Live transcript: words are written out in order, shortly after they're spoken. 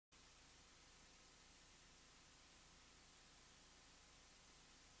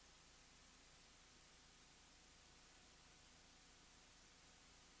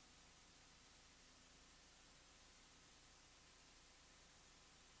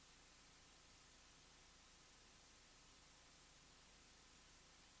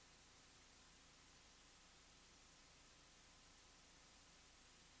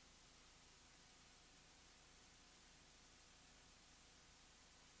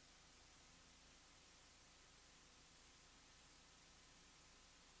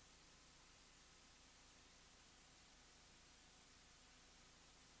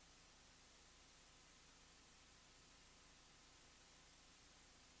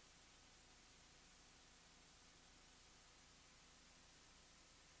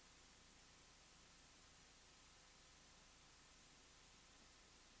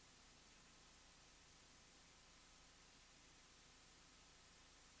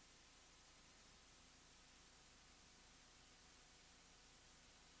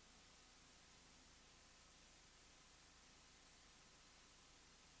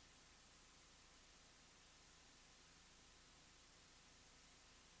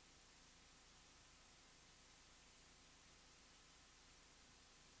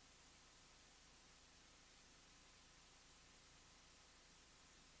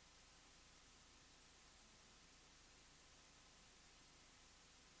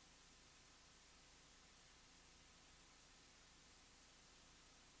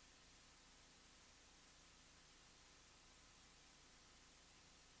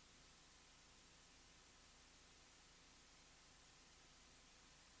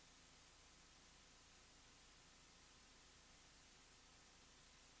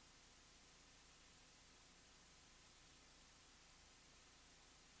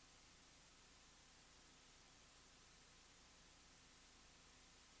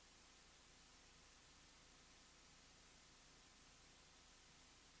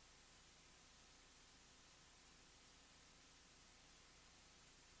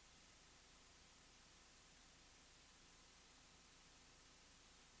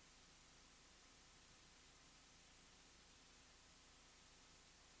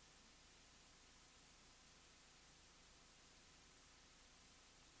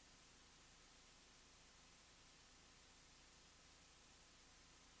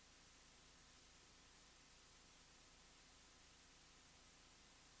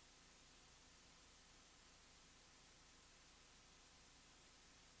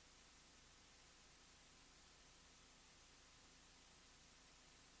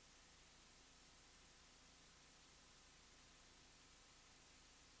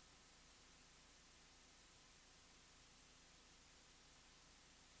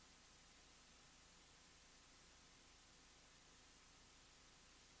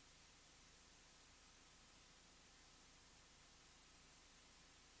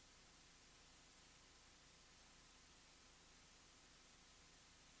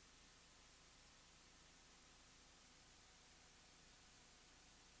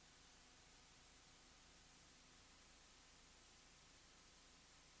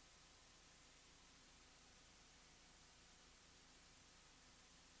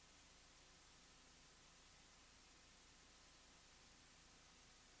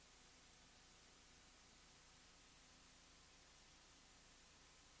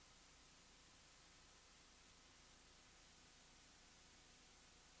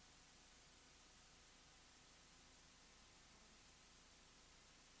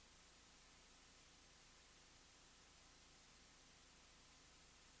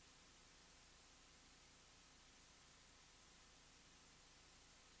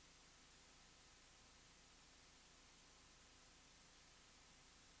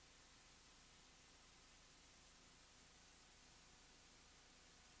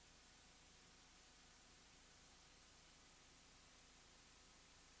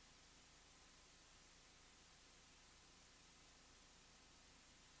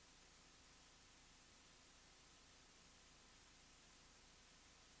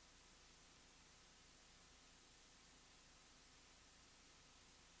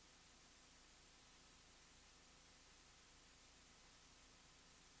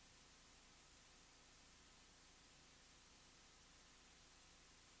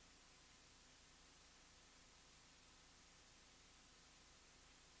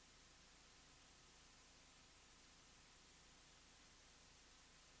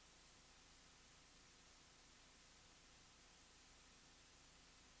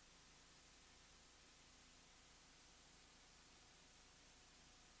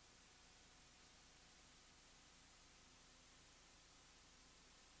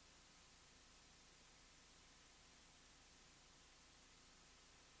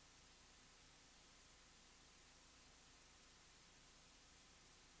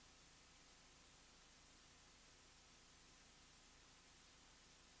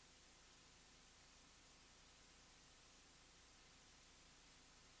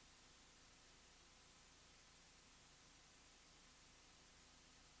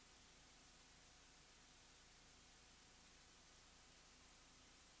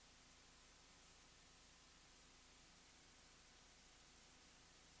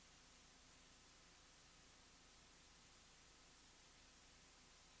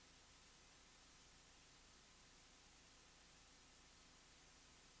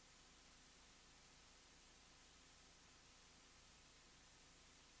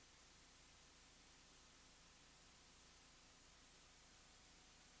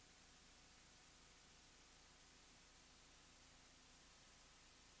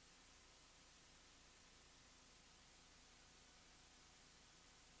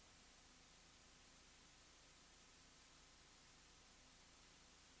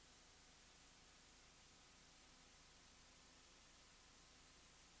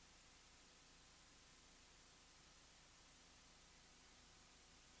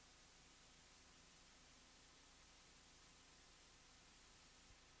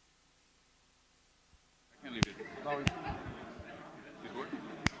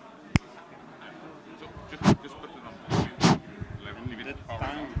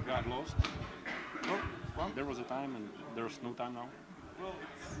there was a time and there's no time now? Well,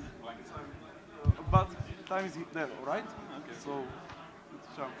 it's blank time. But time is there, right? Okay. So,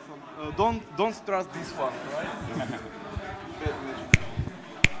 don't trust this one, right?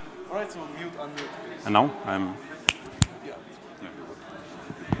 All right, so mute, unmute. Please. And now I'm. Yeah.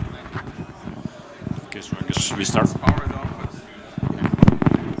 Okay, so I guess we start. Power it on, but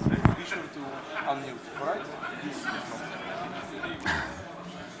be sure to unmute, all right?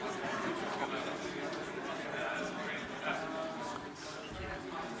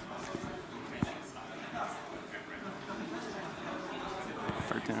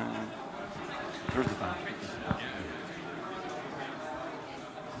 There's the time.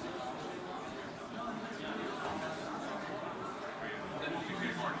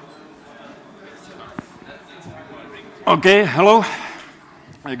 Okay, hello.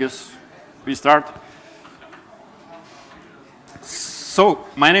 I guess we start. So,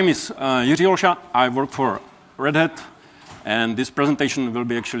 my name is Jiří Olša. I work for Red Hat, and this presentation will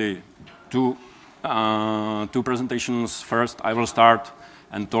be actually two presentations. First, I will start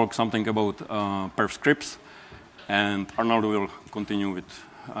and talk something about perf scripts, and Arnaldo will continue with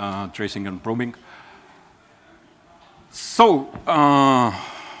tracing and probing. So,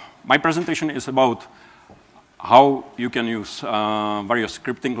 my presentation is about how you can use various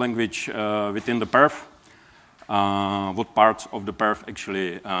scripting language within the perf, what parts of the perf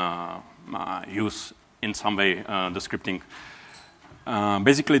actually use in some way the scripting.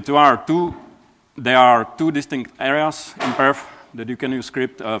 Basically, there are two distinct areas in perf that you can use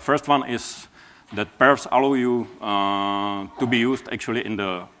script. First one is that perfs allow you to be used actually in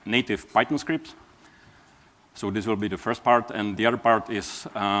the native Python scripts. So this will be the first part, and the other part is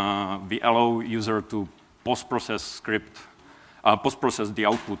we allow user to post-process the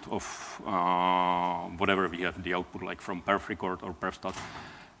output of whatever we have the output, like from perf record or perf stat.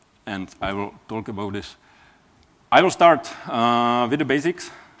 And I will talk about this. I will start with the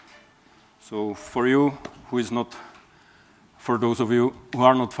basics. So for you for those of you who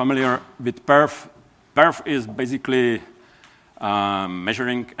are not familiar with perf, perf is basically a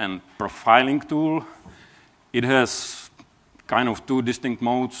measuring and profiling tool. It has kind of two distinct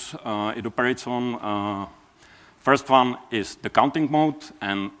modes it operates on. First one is the counting mode,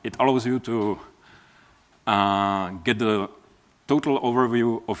 and it allows you to get the total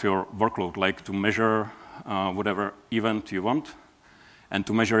overview of your workload, like to measure whatever event you want, and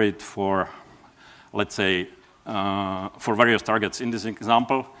to measure it for, let's say, for various targets. In this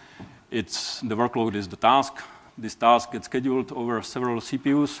example, the workload is the task. This task gets scheduled over several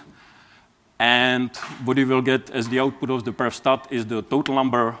CPUs, and what you will get as the output of the perf stat is the total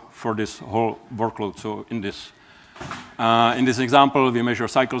number for this whole workload. So in this example, we measure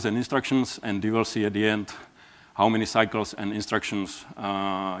cycles and instructions, and you will see at the end how many cycles and instructions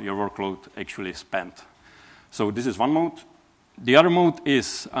your workload actually spent. So this is one mode. The other mode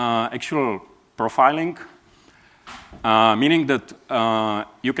is actual profiling, meaning that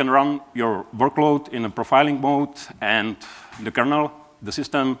you can run your workload in a profiling mode, and the kernel, the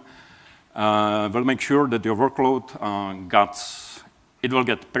system, will make sure that your workload will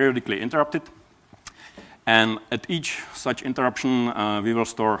get periodically interrupted. And at each such interruption, we will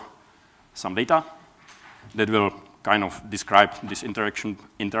store some data that will kind of describe this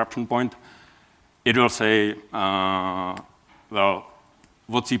interruption point. It will say, well,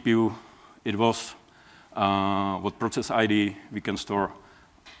 what CPU it was, what process ID, we can store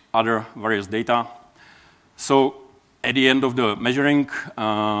other various data. So at the end of the measuring,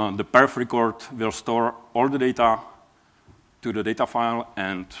 the perf record will store all the data to the data file,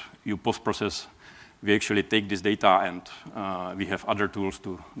 and you post-process. We actually take this data, and we have other tools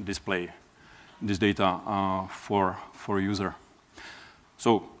to display this data for user.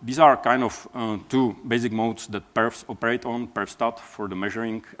 So these are kind of two basic modes that perfs operate on: perf stat for the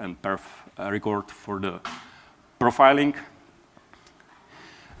measuring and perf record for the profiling.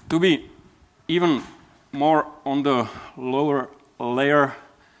 To be even more on the lower layer,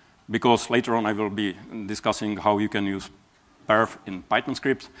 because later on I will be discussing how you can use perf in Python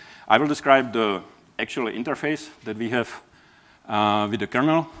scripts, I will describe the actual interface that we have with the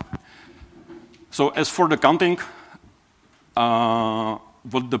kernel. So as for the counting,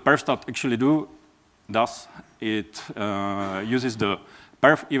 what the perf stat actually does, it uses the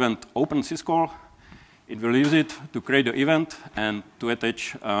perf event open syscall. It will use it to create the event and to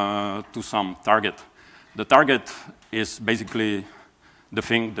attach to some target. The target is basically the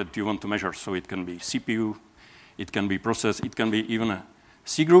thing that you want to measure. So it can be CPU, it can be process, it can be even a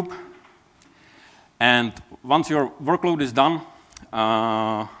C group. And once your workload is done,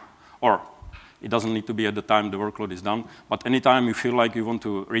 or it doesn't need to be at the time the workload is done, but anytime you feel like you want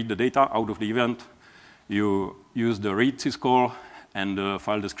to read the data out of the event, you use the read syscall and the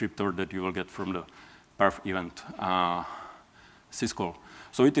file descriptor that you will get from the perf event syscall.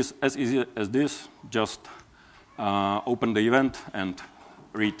 So it is as easy as this. Just open the event and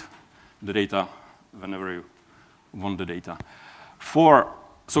read the data whenever you want the data.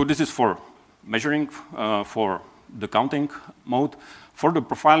 So this is for measuring, for the counting mode. For the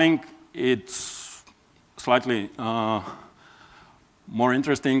profiling, it's slightly more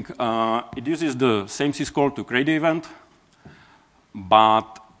interesting. It uses the same syscall to create the event,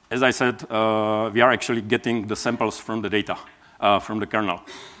 but as I said, we are actually getting the samples from the data, from the kernel.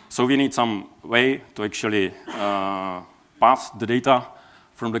 So we need some way to actually pass the data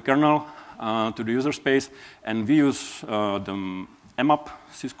from the kernel to the user space, and we use the mmap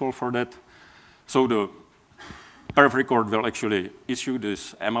syscall for that. So the perf record will actually issue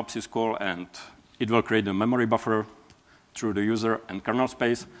this mmap syscall, and it will create a memory buffer through the user and kernel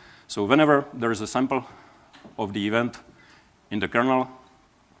space. So whenever there is a sample of the event in the kernel,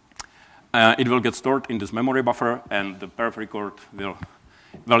 it will get stored in this memory buffer, and the perf record will,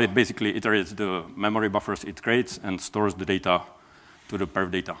 well, it basically iterates the memory buffers it creates and stores the data to the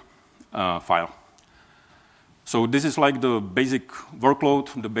perf data file. So this is like the basic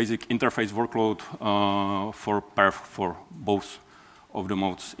workload, the basic interface workload for perf for both of the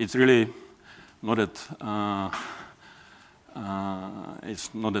modes. It's really not that,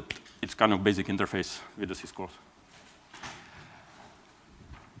 it's kind of basic interface with the syscalls.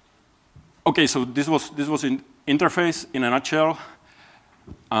 Okay, so this was an interface in a nutshell.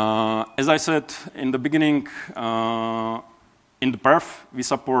 As I said in the beginning, in the perf, we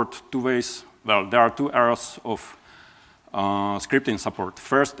support two ways. Well, there are two areas of scripting support.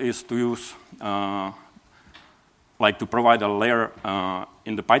 First is to use, like to provide a layer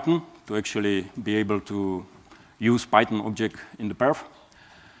in the Python to actually be able to use Python object in the perf.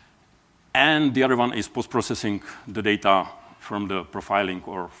 And the other one is post-processing the data from the profiling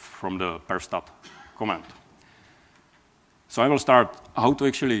or from the perfstat command. So I will start how to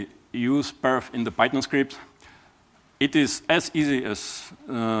actually use perf in the Python script. It is as easy as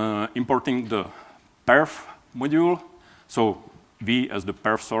importing the perf module. So we, as the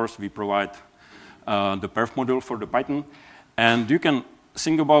perf source, we provide the perf module for the Python. And you can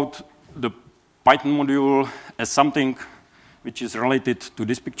think about the Python module as something which is related to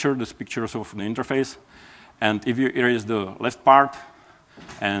this picture, the pictures of the interface. And if you erase the left part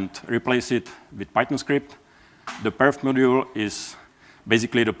and replace it with Python script, the perf module is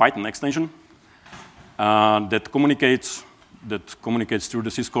basically the Python extension that communicates through the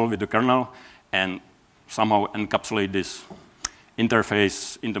syscall with the kernel and somehow encapsulate this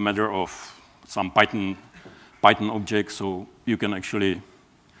interface in the matter of some Python object. So you can actually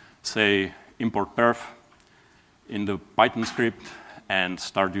say import perf in the Python script and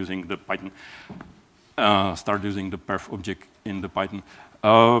start using the Python. Start using the perf object in the Python.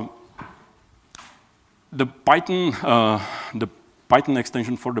 The Python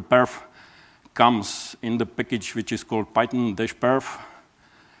extension for the perf comes in the package which is called python-perf.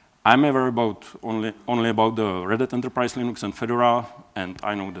 I'm aware about only about the Red Hat Enterprise Linux and Fedora, and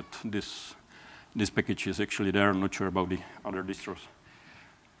I know that this package is actually there. I'm not sure about the other distros.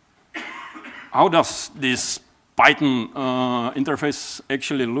 How does this Python interface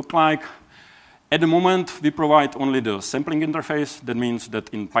actually look like? At the moment, we provide only the sampling interface. That means that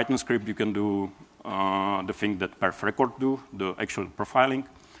in Python script, you can do the thing that perf record do, the actual profiling.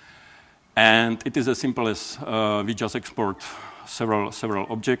 And it is as simple as we just export several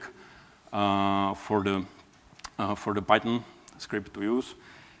objects for the Python script to use.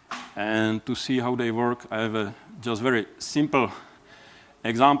 And to see how they work, I have a just very simple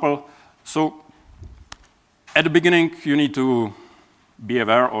example. So at the beginning, you need to be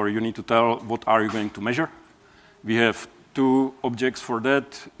aware, or you need to tell what are you going to measure. We have two objects for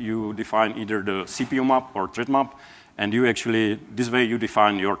that. You define either the CPU map or thread map, and you actually, this way you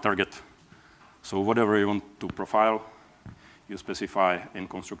define your target. So whatever you want to profile, you specify in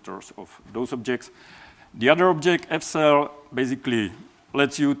constructors of those objects. The other object, fcell, basically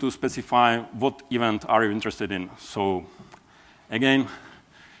lets you to specify what event are you interested in. So again,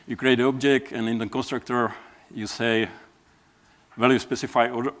 you create the object, and in the constructor, you say, well, you specify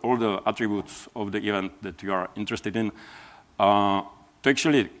all the attributes of the event that you are interested in. To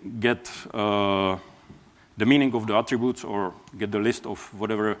actually get the meaning of the attributes or get the list of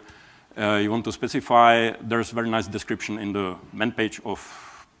whatever you want to specify, there's a very nice description in the main page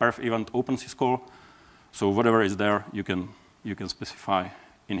of perf event open syscall. So whatever is there, you can specify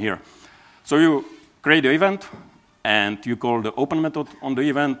in here. So you create the event, and you call the open method on the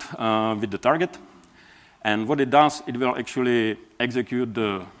event with the target. And what it does, it will actually execute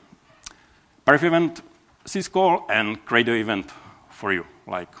the perf event syscall and create the event for you.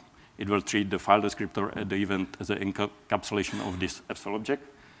 Like it will treat the file descriptor at the event as an encapsulation of this fcell object.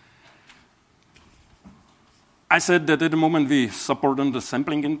 I said that at the moment we support on the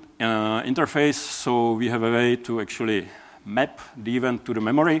sampling interface, so we have a way to actually map the event to the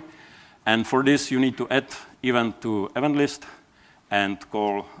memory. And for this, you need to add event to event list and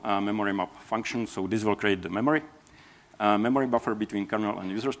call memory map function. So this will create the memory buffer between kernel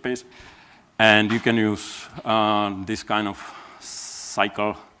and user space. And you can use this kind of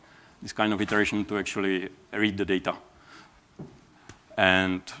cycle, this kind of iteration to actually read the data.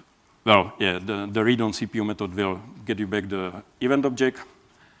 And well, yeah, the read on CPU method will get you back the event object,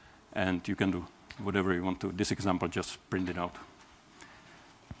 and you can do whatever you want to. This example, just print it out.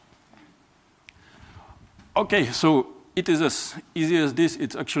 Okay, so it is as easy as this.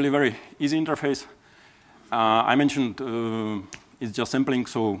 It's actually a very easy interface. I mentioned it's just sampling,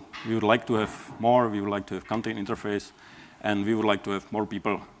 so we would like to have more. We would like to have content interface, and we would like to have more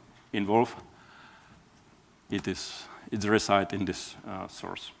people involved. It's reside in this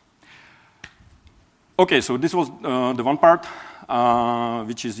source. Okay, so this was the one part,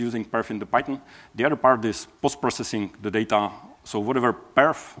 which is using perf in the Python. The other part is post-processing the data. So whatever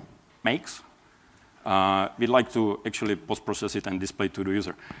perf makes, we'd like to actually post-process it and display it to the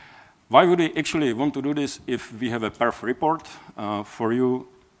user. Why would we actually want to do this if we have a perf report? For you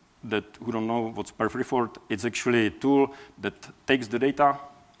that who don't know what's perf report, it's actually a tool that takes the data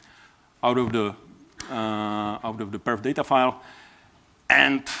out of the perf data file.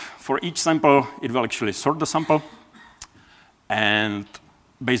 And for each sample, it will actually sort the sample. And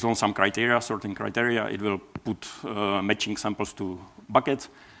based on some criteria, sorting criteria, it will put matching samples to buckets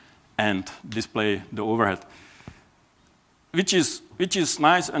and display the overhead, which is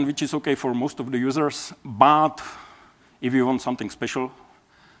nice and which is OK for most of the users. But if you want something special,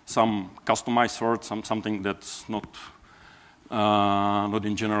 some customized sort, something that's not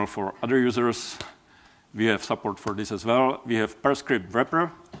in general for other users, we have support for this as well. We have perf script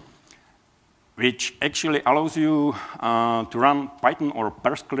wrapper, which actually allows you to run Python or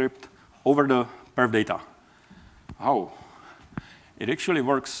perf script over the perf data. How? It actually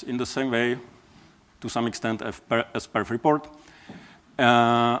works in the same way, to some extent, as perf report.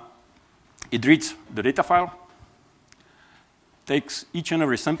 It reads the data file, takes each and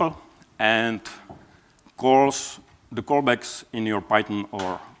every sample, and calls the callbacks in your Python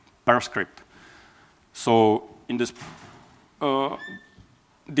or perf script. So in this,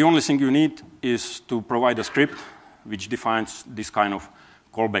 the only thing you need is to provide a script which defines this kind of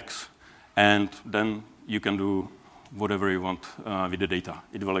callbacks, and then you can do whatever you want with the data.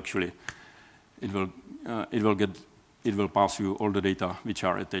 It will pass you all the data which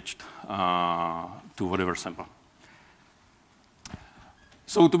are attached to whatever sample.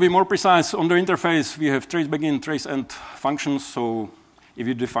 So to be more precise, on the interface we have trace begin, trace end functions. So if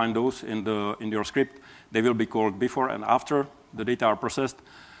you define those in your script, they will be called before and after the data are processed.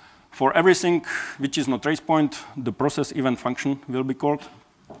 For everything which is not trace point, the process event function will be called.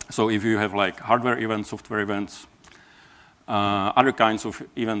 So if you have like hardware events, software events, other kinds of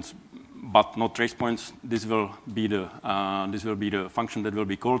events, but not trace points, this will be the function that will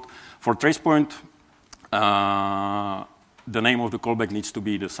be called. For trace point, the name of the callback needs to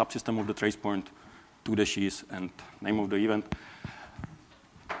be the subsystem of the trace point, 2 dashes, and name of the event.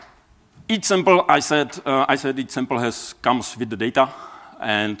 Each sample, I said each sample comes with the data,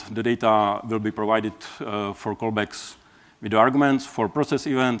 and the data will be provided for callbacks with the arguments. For process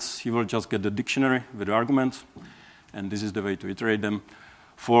events, you will just get the dictionary with the arguments, and this is the way to iterate them.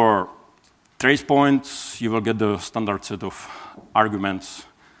 For trace points, you will get the standard set of arguments.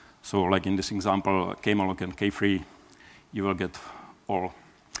 So like in this example, kmalloc and kfree, you will get all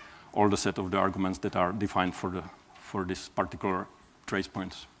the set of the arguments that are defined for this particular trace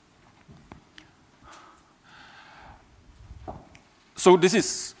points. So this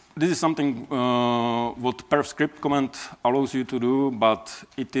is something what perf script command allows you to do, but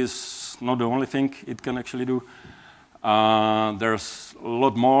it is not the only thing it can actually do. There's a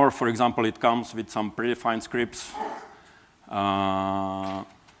lot more. For example, it comes with some predefined scripts that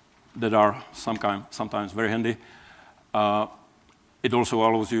are sometimes very handy. It also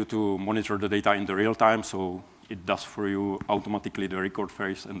allows you to monitor the data in the real time, so it does for you automatically the record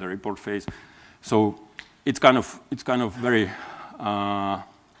phase and the report phase. So it's kind of very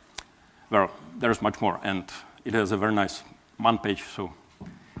well. There's much more, and it has a very nice man page, so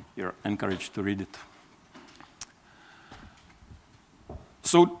you're encouraged to read it.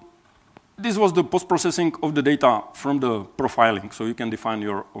 So this was the post-processing of the data from the profiling. So you can define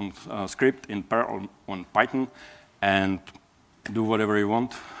your own script in perf or on Python and do whatever you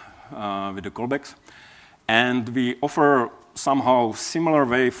want with the callbacks. And we offer somehow similar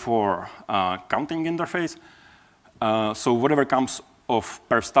way for counting interface. So whatever comes of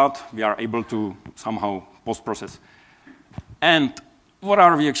perf_stat, we are able to somehow post-process. And what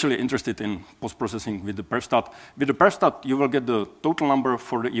are we actually interested in post-processing with the perf_stat? With the perf_stat, you will get the total number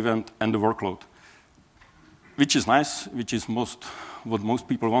for the event and the workload, which is nice, which is what most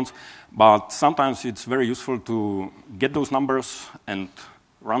people want. But sometimes it's very useful to get those numbers and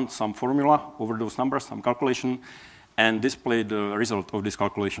run some formula over those numbers, some calculation, and display the result of this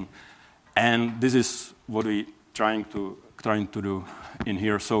calculation. And this is what we trying to do in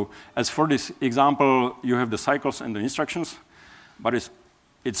here. So as for this example, you have the cycles and the instructions, but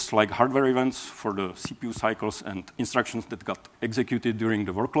it's like hardware events for the CPU cycles and instructions that got executed during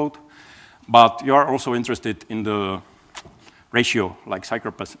the workload. But you are also interested in the ratio, like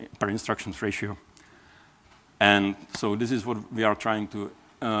cycle per instructions ratio. And so this is what we are trying to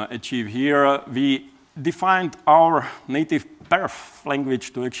achieve here. We defined our native perf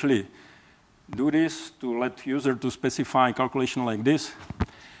language to actually do this, to let user to specify calculation like this.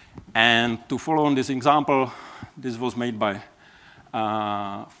 And to follow on this example, this was made by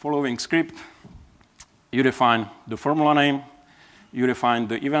following script. You define the formula name, you define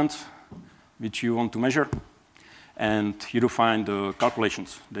the events which you want to measure, and you define the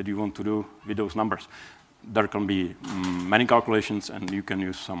calculations that you want to do with those numbers. There can be many calculations, and you can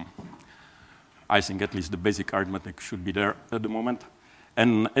use some. I think at least the basic arithmetic should be there at the moment.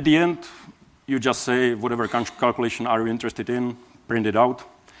 And at the end, you just say whatever calculation are you interested in, print it out,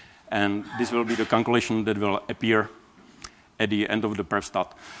 and this will be the calculation that will appear at the end of the perf_stat.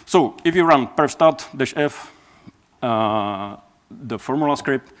 So if you run perf_stat-f, the formula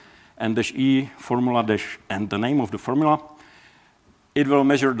script, and -e formula dash and the name of the formula, it will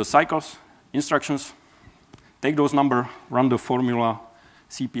measure the cycles, instructions, take those numbers, run the formula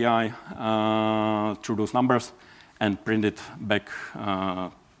CPI through those numbers, and print it back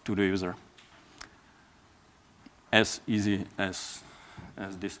to the user. As easy as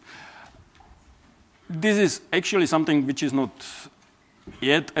this. This is actually something which is not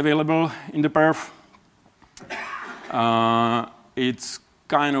yet available in the perf. It's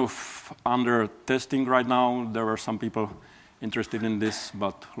kind of under testing right now. There were some people interested in this,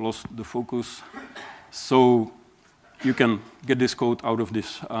 but lost the focus. So you can get this code out of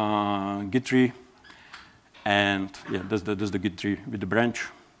this Git tree. And yeah, that's the Git tree with the branch.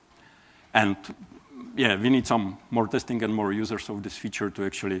 And yeah, we need some more testing and more users of this feature to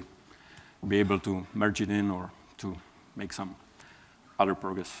actually be able to merge it in or to make some other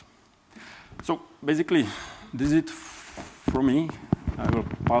progress. So basically, this is it from me. I will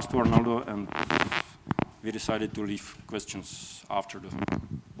pass to Arnaldo, and we decided to leave questions after the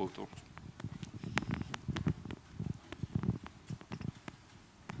both talks.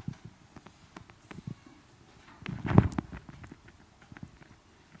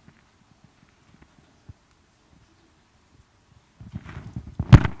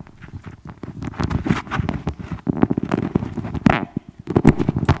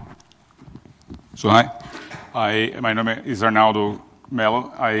 So hi, my name is Arnaldo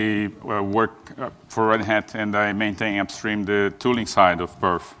Melo. I work for Red Hat, and I maintain upstream the tooling side of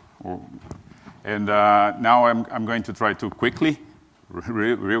perf. And now I'm going to try to quickly,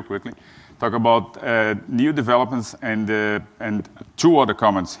 real quickly, talk about new developments and two other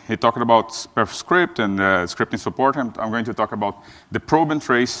comments. He talked about perf script and scripting support. I'm going to talk about the probe and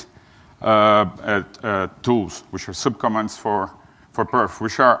trace tools, which are subcommands for perf,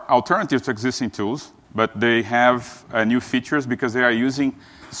 which are alternatives to existing tools, but they have new features because they are using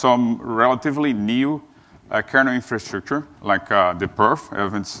some relatively new kernel infrastructure, like the perf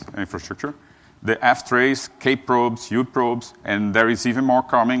events infrastructure, the ftrace, kprobes, uprobes, and there is even more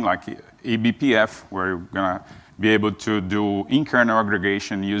coming, like eBPF, where you're going to be able to do in-kernel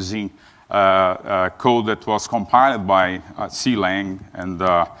aggregation using code that was compiled by clang and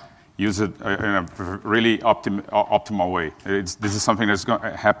use it in a really optimal way. This is something that's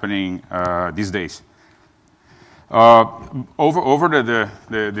happening these days. Over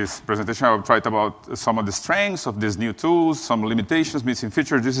this presentation, I will try to about some of the strengths of these new tools, some limitations, missing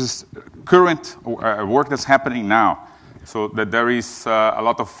features. This is current work that's happening now. So that there is a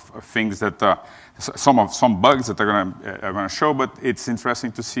lot of things that, some bugs that are going to show, but it's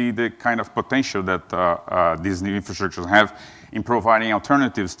interesting to see the kind of potential that these new infrastructures have in providing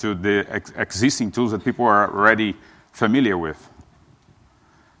alternatives to the existing tools that people are already familiar with.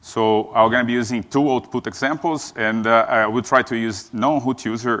 So I'm going to be using two output examples, and I will try to use non-root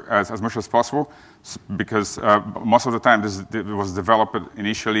user as much as possible, because most of the time this was developed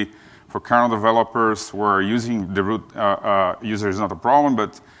initially for kernel developers where using the root user is not a problem,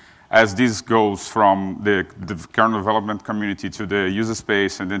 but as this goes from the kernel development community to the user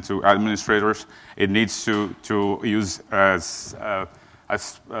space and then to administrators, it needs to use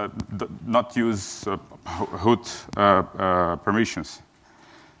not use root permissions.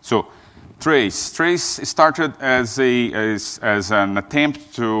 So trace started as an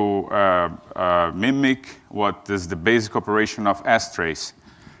attempt to mimic what is the basic operation of strace.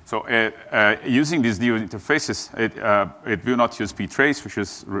 So using these new interfaces, it will not use ptrace, which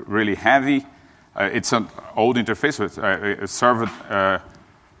is really heavy. It's an old interface, but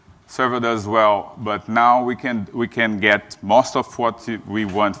server does well. But now we can get most of what we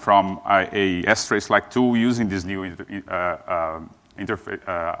want from a strace-like tool using these new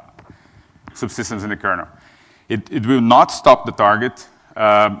subsystems in the kernel. It will not stop the target.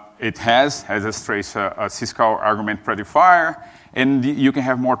 It has a strace, a syscall argument predifier, and you can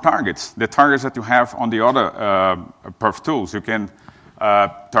have more targets. The targets that you have on the other perf tools, you can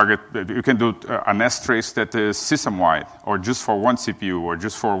you can do an strace that is system-wide, or just for one CPU, or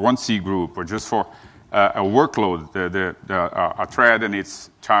just for one C group, or just for a workload, a thread and its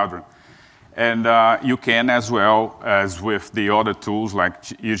children. And you can, as well as with the other tools like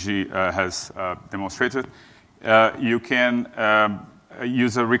Jiří has demonstrated, you can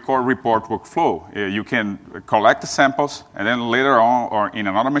use a record report workflow. You can collect the samples, and then later on, or in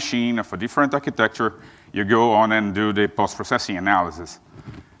another machine of a different architecture, you go on and do the post-processing analysis.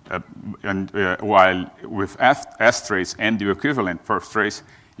 While with strace and the equivalent perf trace,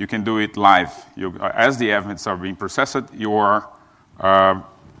 you can do it live. As the events are being processed, you are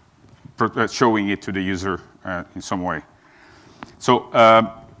showing it to the user in some way. So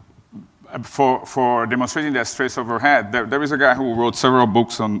for demonstrating that strace overhead, there is a guy who wrote several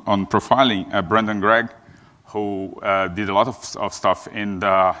books on profiling, Brendan Gregg, who did a lot of stuff in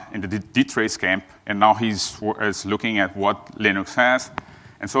the dtrace camp, and now he's looking at what Linux has.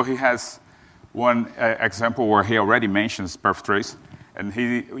 And so he has one example where he already mentions perf trace, and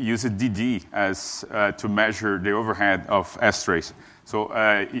he uses DD as to measure the overhead of strace. So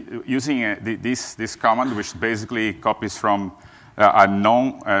using this command, which basically copies from a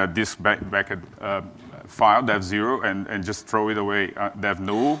known disk backed file, dev0, and just throw it away, dev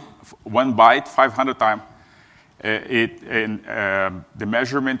null, 1 byte, 500 times. The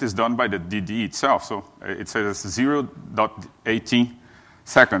measurement is done by the DD itself, so it says 0.18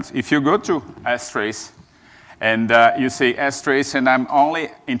 seconds. If you go to strace and you say strace, and I'm only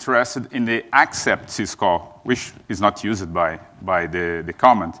interested in the accept syscall, which is not used by the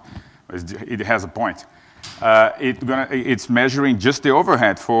command, it has a point. It's measuring just the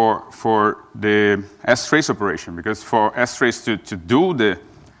overhead for the strace operation, because for strace to do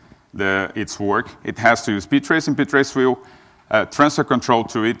its work, it has to use ptrace, and ptrace will transfer control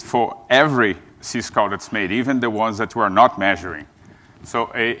to it for every syscall that's made, even the ones that we are not measuring.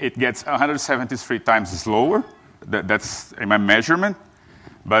 So it gets 173 times slower. That's in my measurement.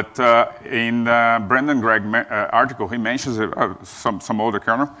 But in Brendan Gregg article, he mentions some older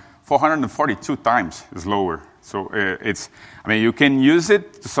kernel, 442 times slower. So you can use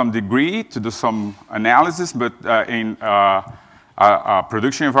it to some degree to do some analysis, but in a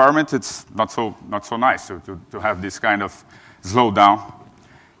production environment, it's not so nice to have this kind of slowdown.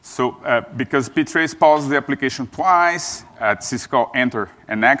 So because ptrace pauses the application twice at syscall enter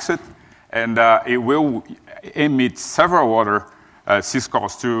and exit, and it will emit several other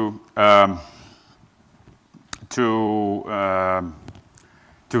syscalls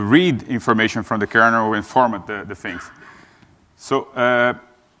to read information from the kernel and format the things. So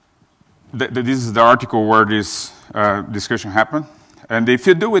this is the article where this discussion happened. And if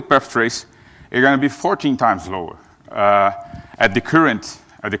you do it perf trace, you're going to be 14 times lower at the current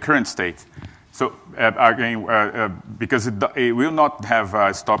state. So again, because it will not have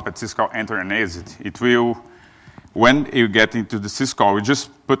a stop at syscall enter and exit. It will, when you get into the syscall, we just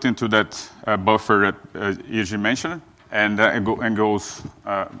put into that buffer that Jiří mentioned, and goes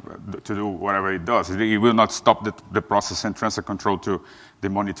to do whatever it does. It will not stop the process and transfer control to the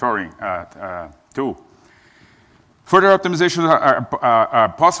monitoring tool. Further optimizations are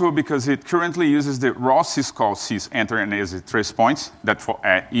possible because it currently uses the raw syscall sys enter and exit trace points that for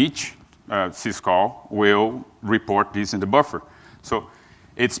each syscall will report these in the buffer. So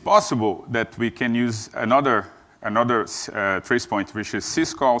it's possible that we can use another trace point, which is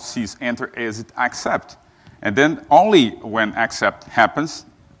syscall sys enter exit accept. And then only when accept happens,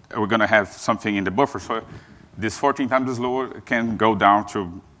 we're going to have something in the buffer. So this 14 times lower can go down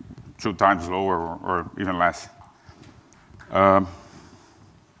to 2 times lower or even less.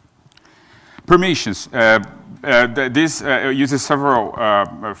 Permissions. This uses several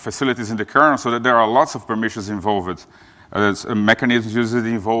facilities in the kernel, so that there are lots of permissions involved. Mechanisms used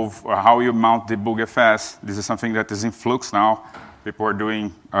involve how you mount the BugFS. This is something that is in flux now. People are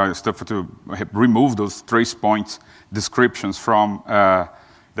doing stuff to remove those trace points descriptions from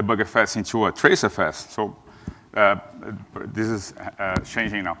the BugFS into a traceFS. So this is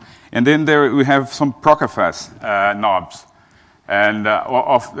changing now. And then we have some procfs knobs. And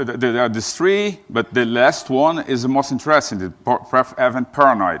there are these three, but the last one is the most interesting, the perf event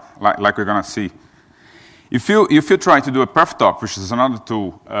paranoid, like we're going to see. If you try to do a perf top, which is another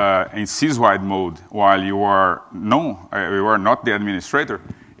tool in syswide mode, while you are not the administrator,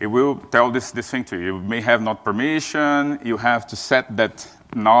 it will tell this thing to you. You may have not permission. You have to set that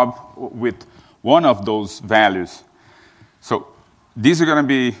knob with one of those values. So these are going to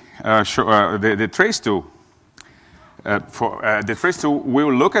be the trace tool. The trace tool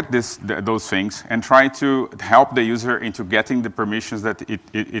will look at those things and try to help the user into getting the permissions that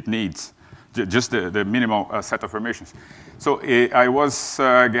it needs. Just the minimal set of permissions. So I was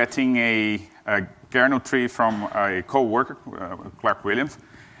getting a kernel tree from a co-worker, Clark Williams,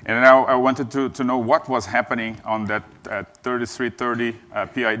 and I wanted to know what was happening on that 3330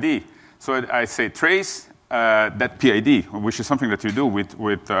 PID. So I say trace that PID, which is something that you do with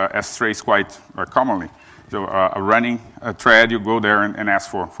strace quite commonly. So a running thread, you go there and ask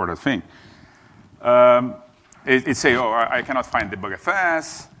for that thing. It say, oh, I cannot find the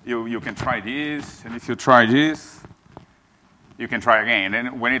BugFS. You can try this, and if you try this, you can try again.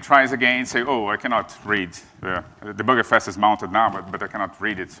 And when it tries again, say, oh, I cannot read. The BugFS is mounted now, but I cannot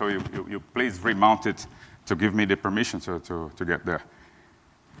read it. So you please remount it to give me the permission to get there.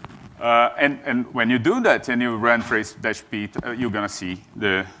 And when you do that and you run trace-p, you're going to see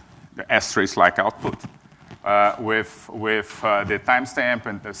the strace-like output with the timestamp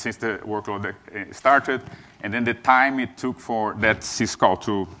and since the workload started, and then the time it took for that syscall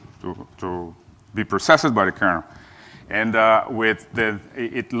to be processed by the kernel. And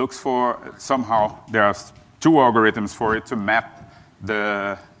it looks for, somehow, there are two algorithms for it to map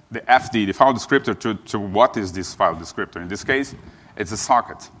the FD, the file descriptor, to what is this file descriptor. In this case, it's a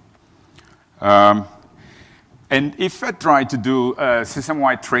socket. And if I try to do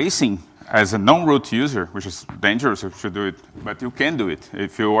system-wide tracing as a non-root user, which is dangerous if you should do it, but you can do it.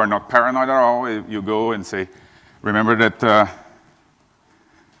 If you are not paranoid at all, you go and say, remember that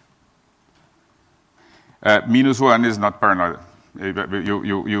 -1 is not paranoid.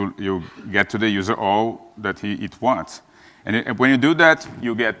 You get to the user all that it wants. And when you do that,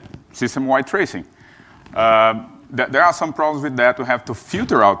 you get system-wide tracing. There are some problems with that. We have to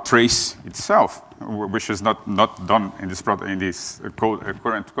filter out trace itself, which is not done in this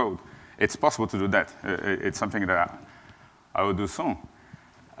current code. It's possible to do that. It's something that I will do soon.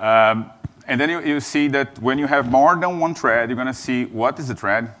 And then you see that when you have more than one thread, you're going to see what is the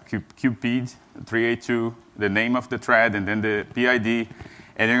thread, QPID 382, the name of the thread, and then the PID.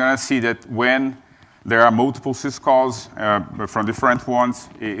 And you're going to see that when there are multiple syscalls from different ones,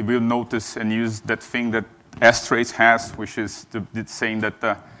 it will notice and use that thing that strace has, which is saying that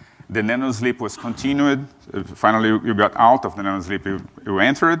the nanosleep was continued. Finally, you got out of the nanosleep, you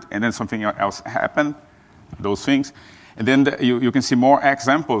entered, and then something else happened, those things. And then you can see more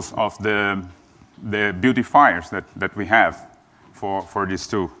examples of the beautifiers that we have for these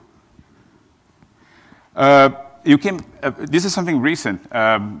two. This is something recent.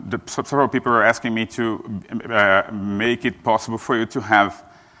 Several people are asking me to make it possible for you to have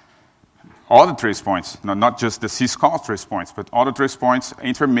all the trace points, not just the syscall trace points, but all the trace points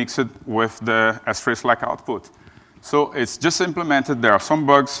intermixed with the strace-like output. So it's just implemented. There are some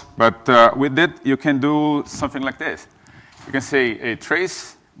bugs, but with it, you can do something like this. You can say a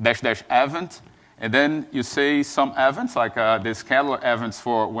trace -- event, and then you say some events, like the scalar events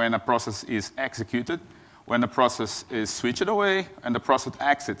for when a process is executed, when the process is switched away, and the process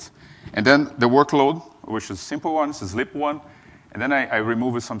exits. And then the workload, which is a simple one, it's a sleep one. And then I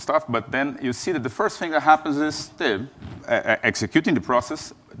remove some stuff, but then you see that the first thing that happens is executing the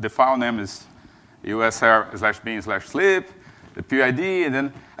process. The file name is usr/bin/sleep, the PID, and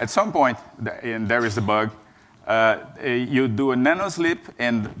then at some point, and there is the bug, you do a nanosleep,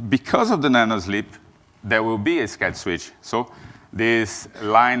 and because of the nanosleep, there will be a SCAD switch. So this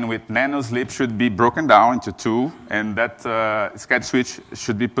line with nanosleep should be broken down into two, and that SCAD switch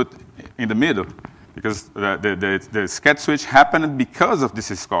should be put in the middle. Because the SCAD switch happened because of this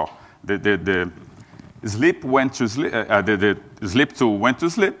syscall. The sleep went to sleep. The sleep tool went to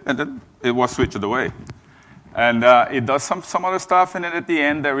sleep, and then it was switched away. And it does some other stuff, and then at the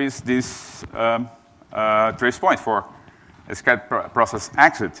end there is this trace point for a SCAD process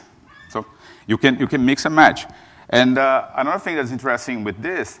exit. So you can mix and match. And another thing that's interesting with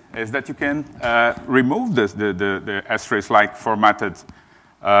this is that you can remove the strace-like formatted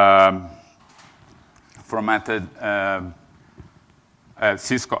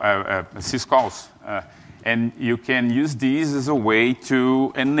syscalls. And you can use these as a way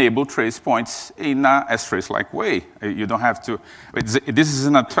to enable trace points in a strace-like way. You don't have to. This is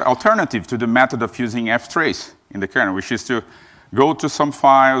an alternative to the method of using ftrace in the kernel, which is to go to some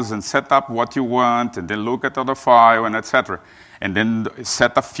files and set up what you want, and then look at other file, and etc. And then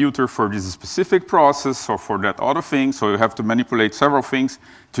set a filter for this specific process or for that other thing. So you have to manipulate several things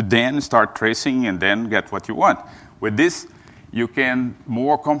to then start tracing and then get what you want. With this, you can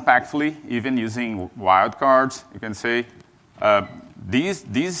more compactly, even using wildcards, you can say these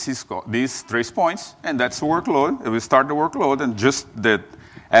trace points, and that's the workload. It will start the workload, and just the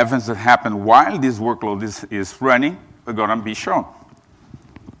events that happen while this workload is running are going to be shown.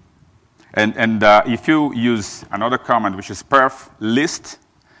 And if you use another command, which is perf list,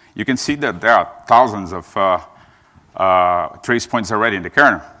 you can see that there are thousands of trace points already in the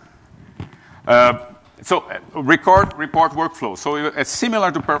kernel. So record, report workflow. So it's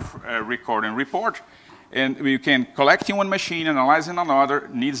similar to perf record and report. And you can collect in one machine, analyze in another,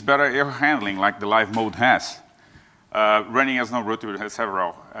 needs better error handling like the live mode has. Running as no root has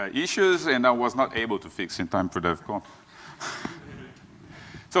several issues, and I was not able to fix in time for DevCon.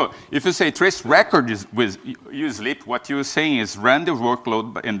 So if you say trace record with useLeap, what you're saying is run the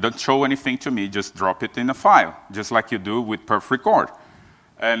workload and don't show anything to me, just drop it in a file, just like you do with perf record.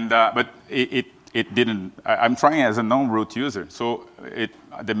 And, but it didn't, I'm trying as a non-root user, so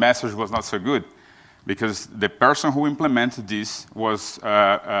the message was not so good because the person who implemented this was,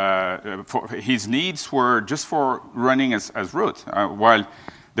 his needs were just for running as root, while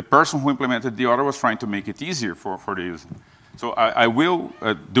the person who implemented the other was trying to make it easier for the user. So I will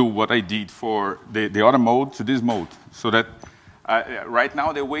do what I did for the other mode to this mode, so that right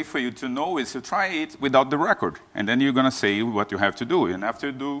now the way for you to know is to try it without the record, and then you're going to say what you have to do, and after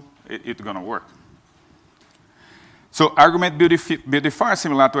you do, it's going to work. So argument beautifier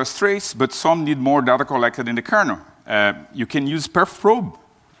similar to strace, but some need more data collected in the kernel. You can use perf probe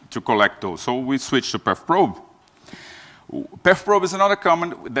to collect those, so we switch to perf probe. Perf probe is another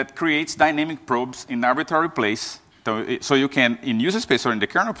command that creates dynamic probes in arbitrary place. So you can, in user space or in the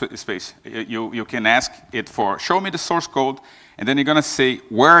kernel space, you can ask it for, show me the source code, and then you're going to say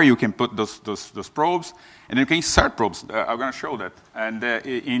where you can put those probes, and then you can insert probes. I'm going to show that. And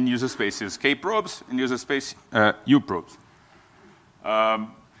in user space is k probes, in user space u probes.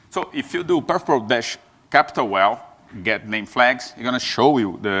 So if you do perf probe dash capital L, get name flags, you're going to show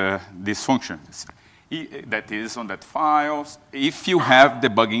you this function. That is on that file. If you have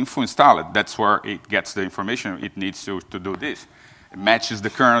debug info installed, that's where it gets the information it needs to do this. It matches the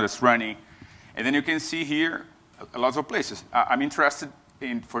kernel that's running. And then you can see here lots of places. I'm interested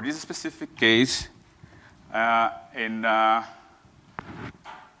in, for this specific case, in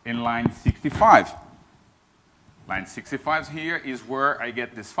line 65. Line 65 here is where I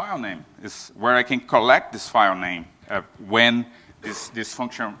get this file name. Is where I can collect this file name when this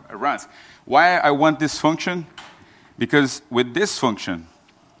function runs. Why I want this function? Because with this function,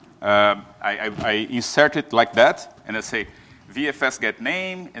 I insert it like that, and I say VFS get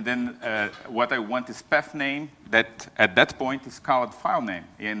name, and then what I want is path name that at that point is called file name,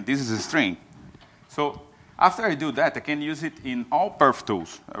 and this is a string. So after I do that, I can use it in all perf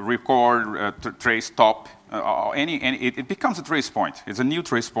tools, record, trace, top, it becomes a trace point. It's a new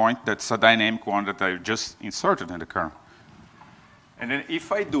trace point that's a dynamic one that I just inserted in the kernel. And then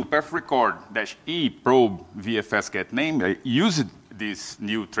if I do perf record dash e probe VFS get name, I use this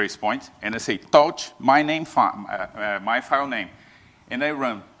new trace point, and I say touch my name, my file name, and I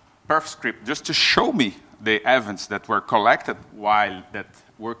run perf script just to show me the events that were collected while that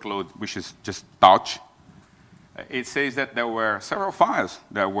workload, which is just touch. It says that there were several files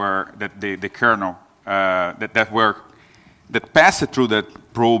that the kernel that passed through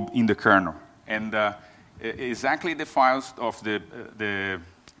that probe in the kernel, and exactly the files of the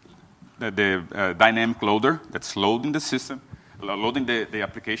dynamic loader that's loading the system, loading the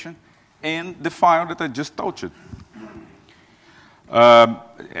application, and the file that I just touched.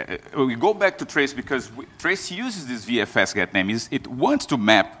 We go back to trace because trace uses this VFS get name. It wants to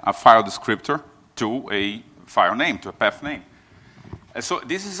map a file descriptor to a file name, to a path name. So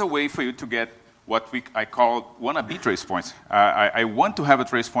this is a way for you to get what I call wannabe trace points. I want to have a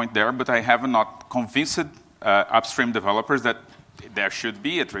trace point there, but I have not convinced upstream developers that there should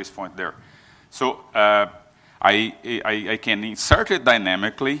be a trace point there. So I can insert it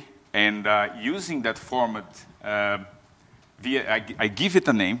dynamically, and using that format, I give it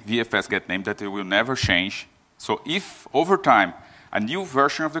a name, VFS get name, that it will never change. So if over time a new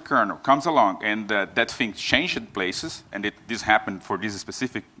version of the kernel comes along and that thing changed places, and this happened for this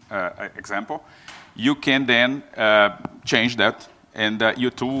specific example, you can then change that, and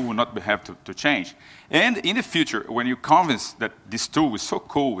your tool will not have to change. And in the future, when you're convinced that this tool is so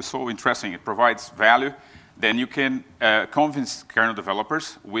cool, is so interesting, it provides value, then you can convince kernel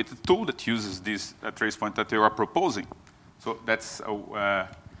developers with a tool that uses this trace point that they are proposing. So that's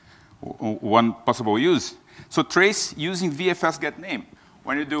one possible use. So trace using VFS get name.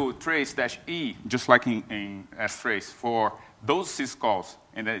 When you do trace-e, just like in strace, for those syscalls,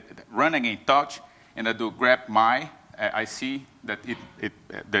 and I run again touch, and I do grep my, I see that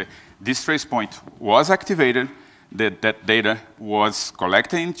this trace point was activated, that data was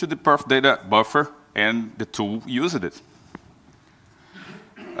collected into the perf data buffer, and the tool used it.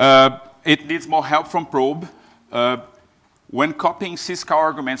 It needs more help from probe. When copying syscall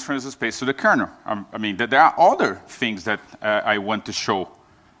arguments from user space to the kernel, I mean, there are other things that I want to show,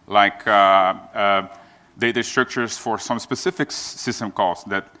 like data structures for some specific system calls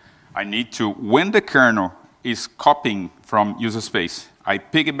that I need to, when the kernel is copying from user space, I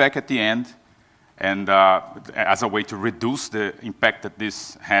piggyback at the end, and as a way to reduce the impact that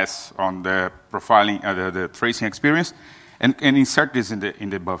this has on the profiling, the tracing experience, and insert this in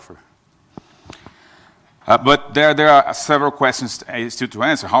the buffer. But there are several questions still to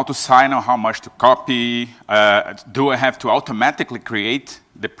answer. How to sign on how much to copy? Do I have to automatically create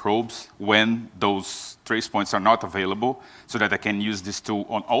the probes when those trace points are not available so that I can use this tool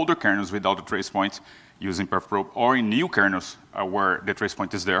on older kernels without the trace points using perf probe, or in new kernels where the trace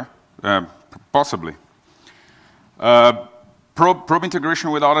point is there? Possibly. Probe integration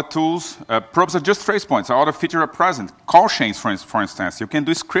with other tools. Probes are just trace points. Other features are present. Callchains, for instance. You can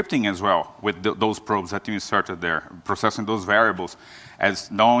do scripting as well with those probes that you inserted there, processing those variables as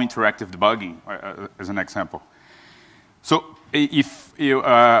non-interactive debugging, as an example. So if you,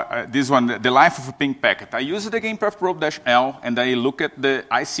 this one, the life of a ping packet, I use it again, perf probe-L, and I look at the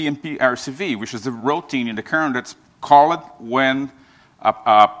ICMP RCV, which is the routine in the kernel that's called when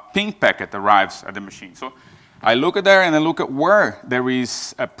a ping packet arrives at the machine. So I look at there and I look at where there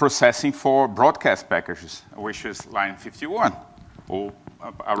is processing for broadcast packages, which is line 51, or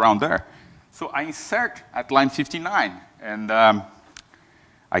around there. So I insert at line 59, and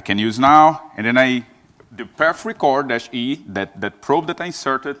I can use now, and then I do perf record-e, that probe that I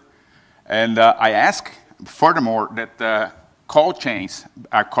inserted, and I ask, furthermore, that call chains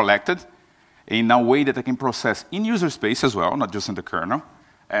are collected in a way that I can process in user space as well, not just in the kernel,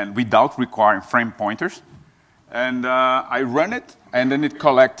 and without requiring frame pointers. And I run it, and then it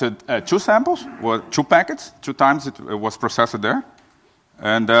collected 2 samples, well, 2 packets, 2 times it was processed there.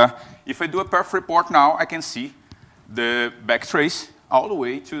 And if I do a perf report now, I can see the backtrace all the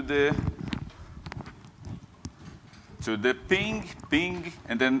way to the ping,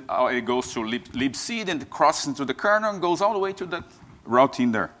 and then it goes to libc, then it crosses into the kernel and goes all the way to that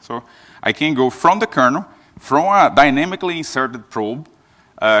routine there. So I can go from the kernel, from a dynamically inserted probe,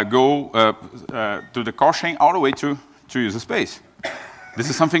 go to the call chain all the way to user space. This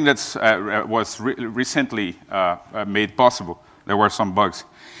is something that was recently made possible. There were some bugs.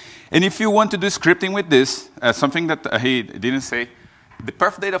 And if you want to do scripting with this, something that he didn't say, the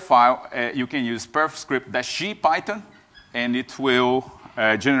perf data file, you can use perf script-g Python, and it will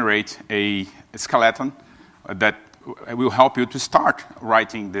generate a skeleton that will help you to start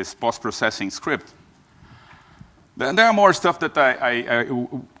writing this post-processing script. Then there are more stuff that I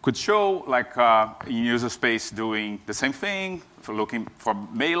could show, like in user space doing the same thing, for looking for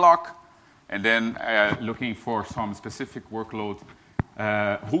malloc, and then looking for some specific workload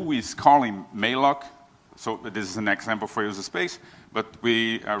who is calling malloc. So this is an example for user space, but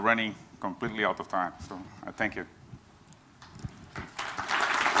we are running completely out of time. So thank you.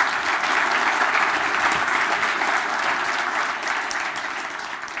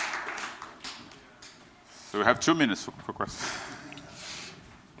 So we have 2 minutes for questions.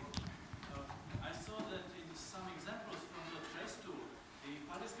 I saw that in some examples from the trace tool, the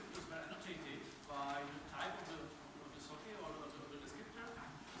file descriptors were annotated by the type of the socket or the descriptor.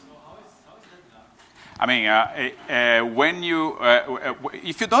 So how is that done? I mean, when you,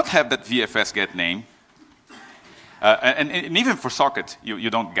 if you don't have that VFS get name, and even for socket, you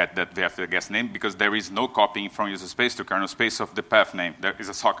don't get that VFS get name because there is no copying from user space to kernel space of the path name. There is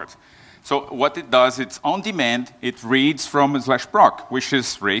a socket. So what it does, it's on demand. It reads from /proc, which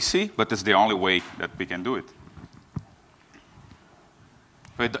is racy, but it's the only way that we can do it.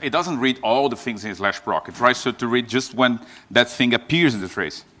 But it doesn't read all the things in /proc. It tries to read just when that thing appears in the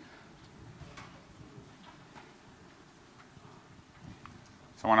trace.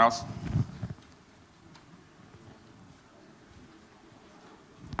 Someone else?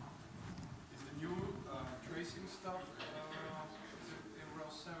 tracing stuff in row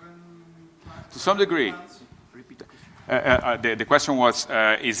 7? To some degree. The question was,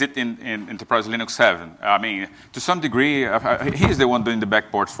 is it in Enterprise Linux 7? I mean, to some degree, he's the one doing the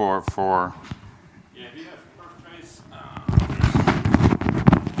backports for Yeah, we have perf trace.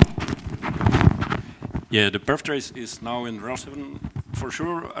 Yeah, the perf trace is now in RHEL 7 for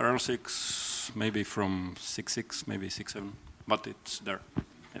sure. RHEL 6 maybe from 6.6, maybe 6.7, but it's there.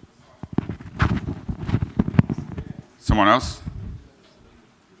 Yeah. someone else.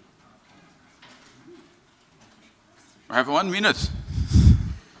 I have 1 minute.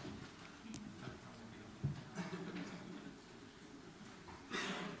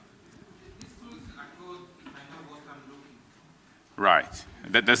 Right.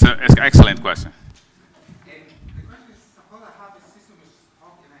 That's an excellent question. The question is, suppose I have a system which is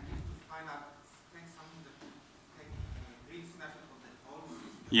hot and I need to find out, take something that take a real snapshot of the whole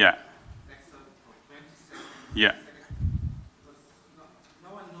system. Yeah. Let's say for 20 seconds. Yeah. Because no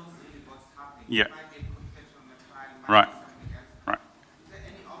one knows really what's happening. Yeah. It might be a contention on the file, might Right. be something else. Right. Is there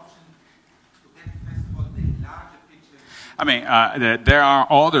any option to get, first of all, the larger picture? I mean, there are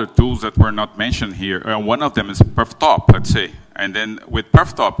other tools that were not mentioned here. One of them is perf-top, let's say. And then with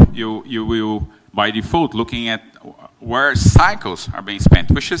perf-top, you will, by default, looking at where cycles are being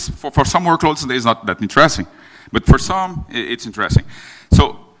spent, which is, for some workloads, is not that interesting. But for some, it's interesting.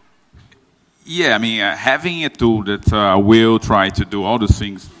 So, yeah, I mean, having a tool that will try to do all those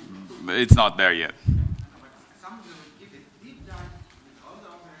things, it's not there yet. Some will give a deep dive with all the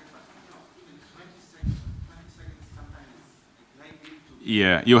overhead, but even 20 seconds sometimes is a great deal to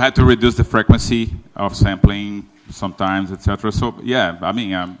Yeah, you had to reduce the frequency of sampling sometimes, etc. So yeah, I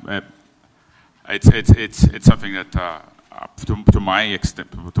mean, it's something that, to my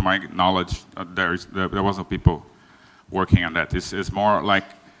extent, to my knowledge, there wasn't people working on that. It's more like,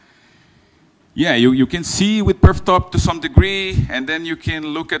 yeah, you can see with perf-top to some degree, and then you can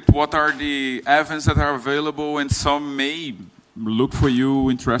look at what are the events that are available, and some may look for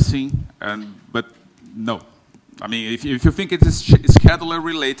you interesting, but no. I mean, if you think it is scheduler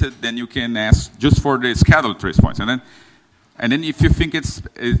related, then you can ask just for the scheduler trace points, and then if you think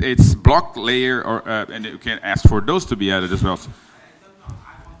it's block layer, or and you can ask for those to be added as well. I don't know.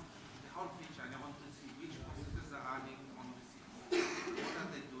 I want the whole picture, and I want to see which processes are running on the system. What are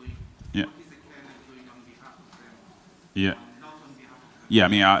they doing? Yeah. What is the kernel doing on behalf of them? Yeah. Not on behalf of them. Yeah, I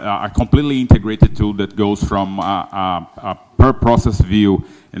mean, a completely integrated tool that goes from a per process view,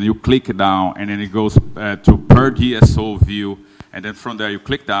 and you click down, and then it goes to per DSO view, and then from there you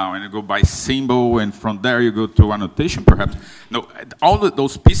click down, and you go by symbol, and from there you go to annotation, perhaps. No, all of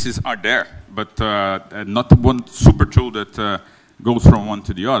those pieces are there, but not one super tool that goes from one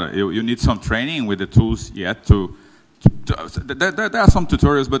to the other. You need some training with the tools yet there are some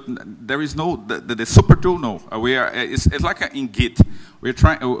tutorials, but there is no the super tool. No, it's like in Git. We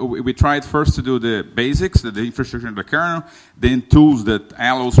tried first to do the basics, the infrastructure and the kernel, then tools that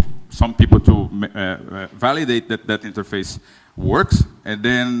allows some people to validate that interface works, and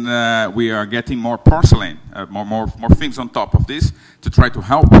then we are getting more porcelain, more things on top of this to try to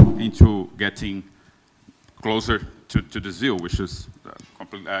help into getting closer to the zeal, which is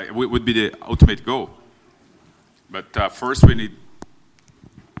would be the ultimate goal. But first we need...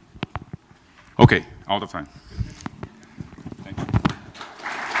 Okay, all the time.